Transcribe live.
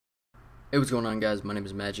Hey, what's going on, guys? My name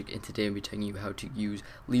is Magic, and today I'll be telling you how to use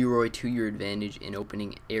Leroy to your advantage in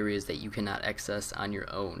opening areas that you cannot access on your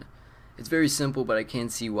own. It's very simple, but I can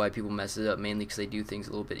see why people mess it up, mainly because they do things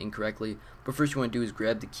a little bit incorrectly. But first you want to do is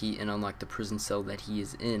grab the key and unlock the prison cell that he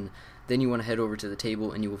is in. Then you want to head over to the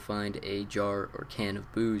table and you will find a jar or can of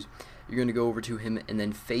booze. You're going to go over to him and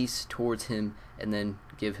then face towards him and then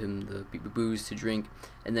give him the booze to drink,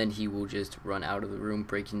 and then he will just run out of the room,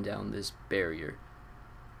 breaking down this barrier.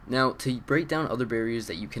 Now, to break down other barriers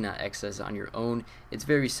that you cannot access on your own, it's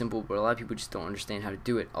very simple, but a lot of people just don't understand how to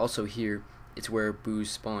do it. Also here, it's where booze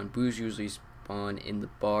spawn. Booze usually spawn in the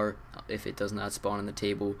bar if it does not spawn on the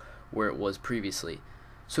table where it was previously.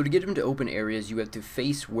 So to get him to open areas, you have to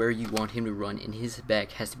face where you want him to run, and his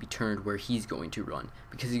back has to be turned where he's going to run,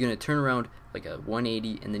 because he's going to turn around like a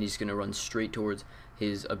 180 and then he's going to run straight towards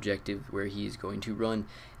his objective where he is going to run.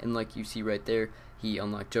 And like you see right there, he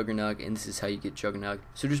unlocked Juggernog, and this is how you get Juggernog.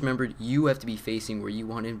 So just remember, you have to be facing where you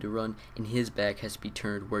want him to run, and his back has to be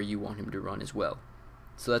turned where you want him to run as well.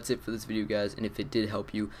 So that's it for this video, guys, and if it did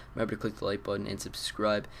help you, remember to click the like button and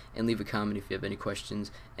subscribe, and leave a comment if you have any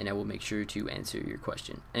questions, and I will make sure to answer your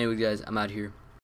question. Anyway, guys, I'm out here.